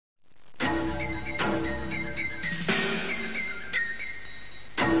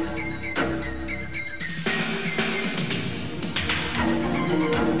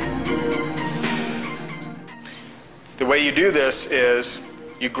you do this is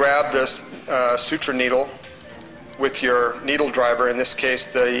you grab this suture needle with your needle driver, in this case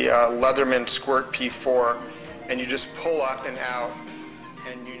the Leatherman Squirt P4, and you just pull up and out,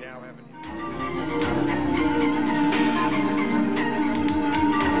 and you now have it.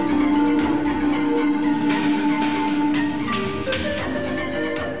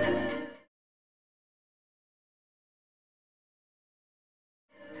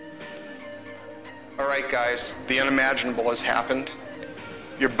 Alright guys, the unimaginable has happened.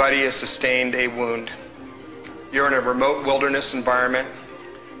 Your buddy has sustained a wound. You're in a remote wilderness environment,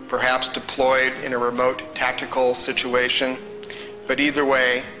 perhaps deployed in a remote tactical situation, but either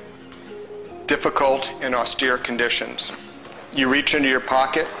way, difficult and austere conditions. You reach into your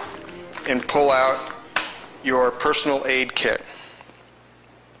pocket and pull out your personal aid kit.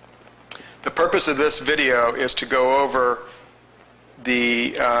 The purpose of this video is to go over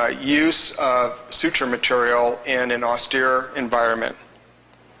the use of suture material in an austere environment.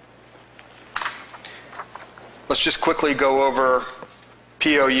 Let's just quickly go over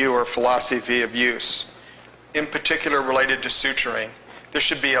POU, or philosophy of use, in particular related to suturing. This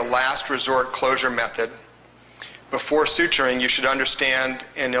should be a last resort closure method. Before suturing, you should understand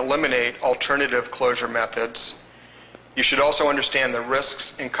and eliminate alternative closure methods. You should also understand the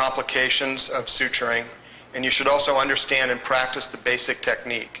risks and complications of suturing, and you should also understand and practice the basic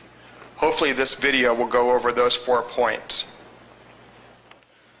technique. Hopefully this video will go over those 4 points.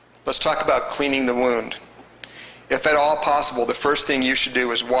 Let's talk about cleaning the wound. If at all possible, the first thing you should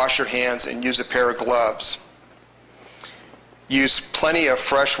do is wash your hands and use a pair of gloves. Use plenty of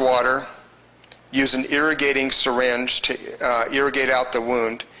fresh water. Use an irrigating syringe to irrigate out the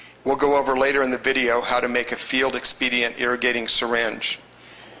wound. We'll go over later in the video how to make a field expedient irrigating syringe.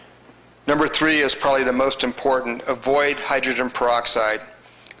 Number 3 is probably the most important. Avoid hydrogen peroxide.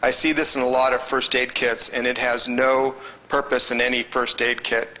 I see this in a lot of first aid kits, and it has no purpose in any first aid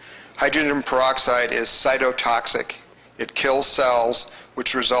kit. Hydrogen peroxide is cytotoxic. It kills cells,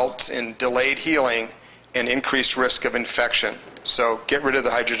 which results in delayed healing and increased risk of infection. So get rid of the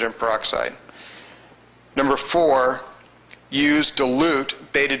hydrogen peroxide. Number 4, use dilute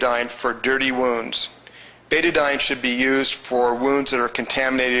betadine for dirty wounds. Betadine should be used for wounds that are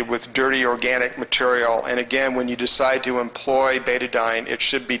contaminated with dirty organic material, and again, when you decide to employ betadine, it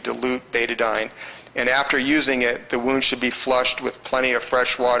should be dilute betadine. And after using it, the wound should be flushed with plenty of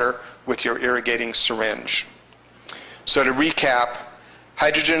fresh water with your irrigating syringe. So to recap,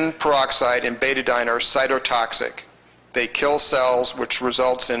 hydrogen peroxide and betadine are cytotoxic. They kill cells, which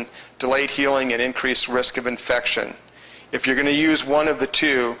results in delayed healing and increased risk of infection. If you're going to use one of the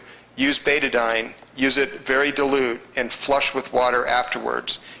two, use betadine, use it very dilute, and flush with water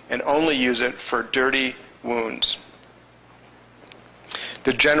afterwards, and only use it for dirty wounds.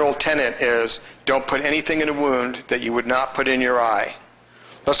 The general tenet is, don't put anything in a wound that you would not put in your eye.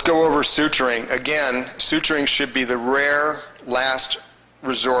 Let's go over suturing. Again, suturing should be the rare last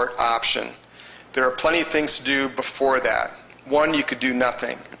resort option. There are plenty of things to do before that. 1, you could do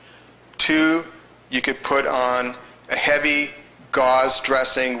nothing. 2, you could put on a heavy gauze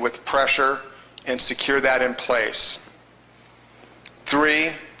dressing with pressure and secure that in place.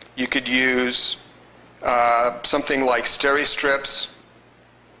 3, you could use something like steri strips,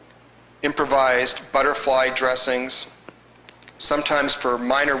 improvised butterfly dressings. Sometimes for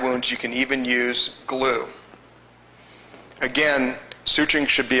minor wounds you can even use glue. Again, suturing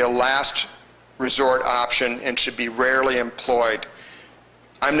should be a last resort option and should be rarely employed.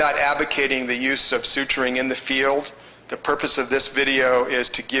 I'm not advocating the use of suturing in the field. The purpose of this video is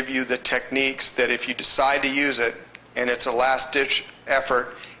to give you the techniques that if you decide to use it and it's a last-ditch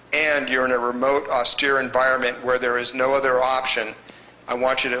effort and you're in a remote, austere environment where there is no other option, I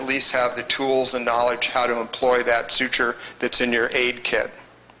want you to at least have the tools and knowledge how to employ that suture that's in your aid kit.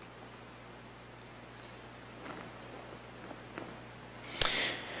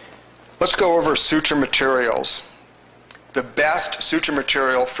 Let's go over suture materials. The best suture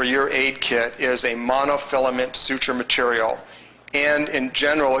material for your aid kit is a monofilament suture material, and in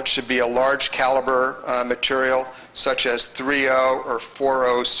general it should be a large caliber material such as 3/0 or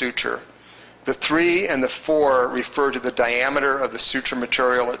 4/0 suture. The 3 and the 4 refer to the diameter of the suture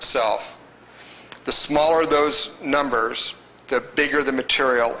material itself. The smaller those numbers, the bigger the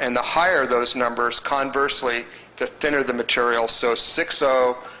material, and the higher those numbers, conversely, the thinner the material. So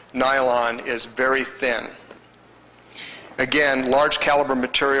 6/0 nylon is very thin. Again, large caliber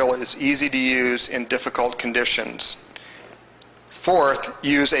material is easy to use in difficult conditions. 4th,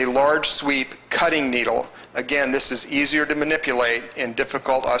 use a large sweep cutting needle. Again, this is easier to manipulate in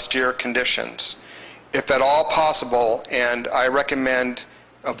difficult austere conditions. If at all possible, and I recommend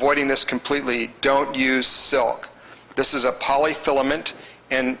avoiding this completely, don't use silk. This is a polyfilament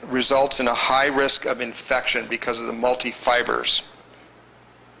and results in a high risk of infection because of the multi-fibers.